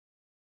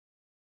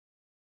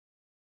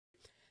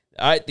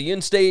All right, the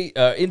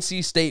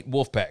NC State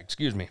Wolfpack,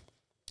 excuse me.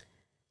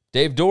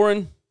 Dave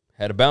Doran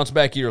had a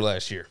bounce-back year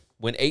last year.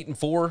 Went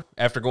 8-4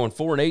 after going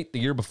 4-8 the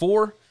year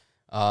before.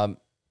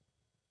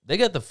 They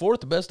got the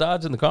fourth best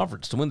odds in the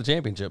conference to win the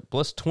championship,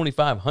 plus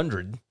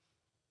 2,500,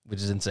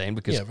 which is insane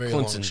because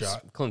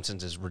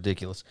Clemson's is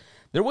ridiculous.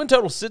 Their win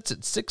total sits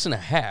at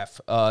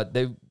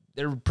 6.5.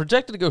 They're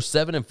projected to go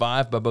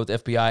 7-5 by both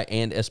FPI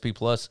and SP+.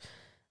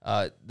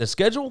 The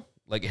schedule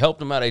helped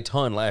them out a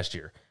ton last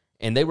year,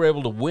 and they were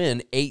able to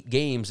win 8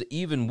 games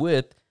even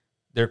with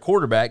their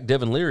quarterback,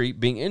 Devin Leary,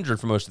 being injured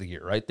for most of the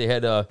year, right? They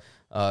had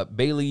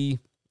Bailey,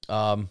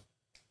 I've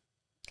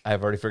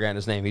already forgotten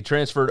his name. He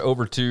transferred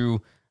over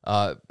to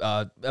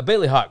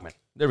Bailey Hockman.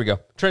 There we go.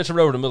 Transferred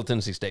over to Middle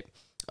Tennessee State.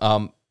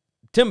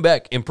 Tim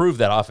Beck improved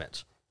that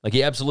offense.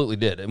 He absolutely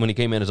did when he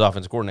came in as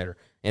offensive coordinator,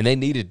 and they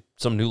needed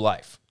some new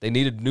life. They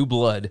needed new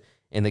blood,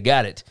 and they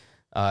got it.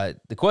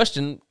 The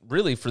question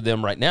really for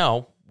them right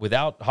now,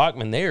 without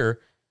Hockman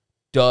there,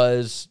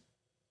 does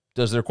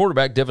their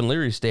quarterback, Devin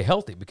Leary, stay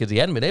healthy? Because he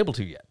hadn't been able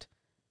to yet.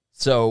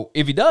 So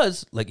if he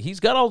does, he's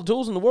got all the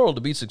tools in the world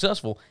to be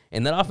successful,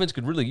 and that offense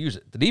could really use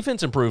it. The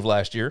defense improved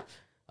last year.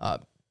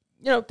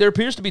 There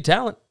appears to be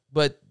talent,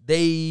 but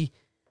there's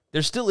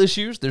still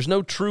issues. There's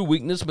no true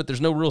weakness, but there's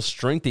no real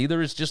strength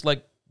either. It's just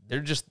they're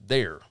just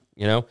there,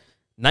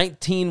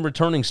 19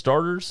 returning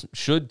starters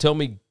should tell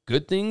me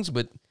good things,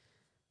 but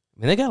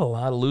they got a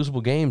lot of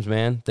losable games,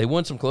 man. They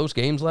won some close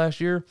games last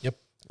year. Yep.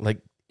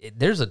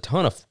 There's a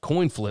ton of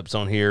coin flips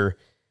on here,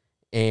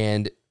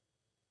 and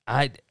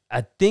I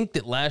think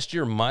that last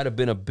year might have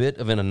been a bit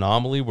of an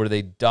anomaly where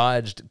they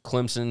dodged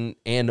Clemson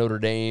and Notre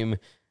Dame.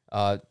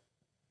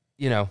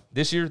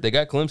 This year they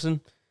got Clemson.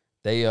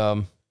 They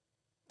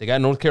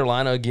got North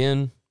Carolina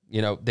again.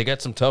 They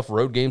got some tough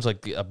road games.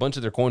 A bunch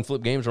of their coin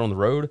flip games are on the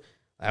road.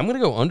 I'm going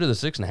to go under the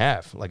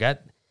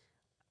 6.5.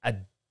 I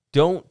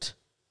don't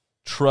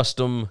trust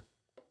them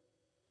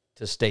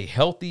to stay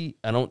healthy.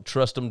 I don't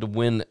trust them to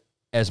win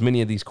as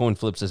many of these coin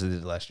flips as they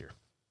did last year.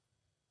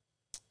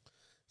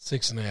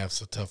 6.5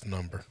 is a tough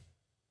number.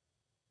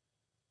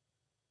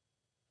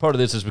 Part of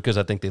this is because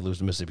I think they lose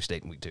to Mississippi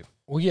State in week 2.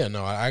 Well, yeah,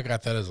 no, I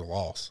got that as a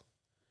loss.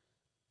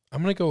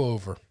 I'm going to go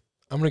over.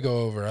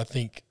 I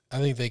think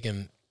they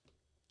can.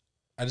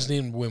 I just need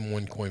them to win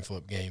one coin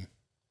flip game.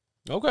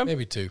 Okay.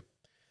 Maybe 2.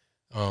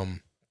 To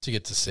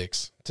get to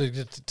 6. To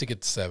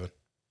get to 7.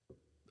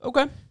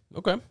 Okay.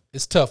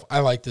 It's tough. I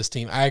like this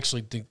team. I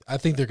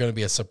think they're going to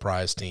be a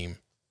surprise team.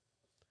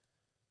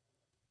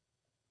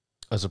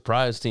 A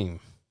surprise team.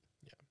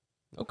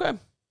 Yeah. Okay.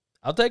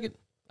 I'll take it.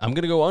 I'm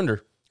going to go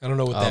under. I don't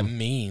know what that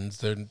means.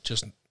 They're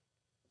just,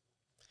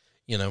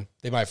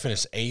 they might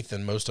finish 8th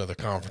in most other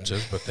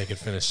conferences, but they could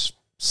finish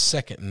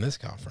 2nd in this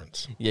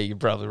conference. Yeah, you're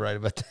probably right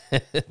about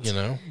that.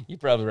 You're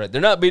probably right.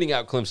 They're not beating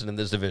out Clemson in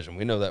this division.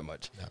 We know that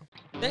much. No.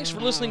 Thanks for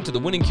listening to the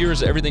Winning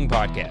Cures Everything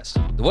podcast.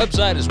 The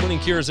website is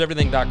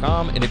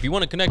winningcureseverything.com, and if you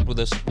want to connect with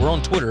us, we're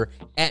on Twitter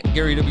at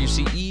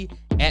GaryWCE,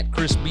 at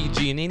Chris B.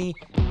 Giannini,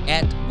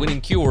 at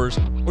Winning Cures,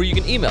 or you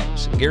can email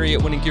us, Gary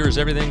at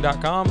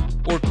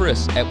winningcureseverything.com or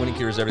Chris at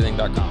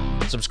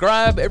winningcureseverything.com.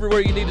 Subscribe everywhere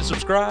you need to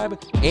subscribe,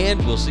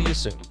 and we'll see you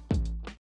soon.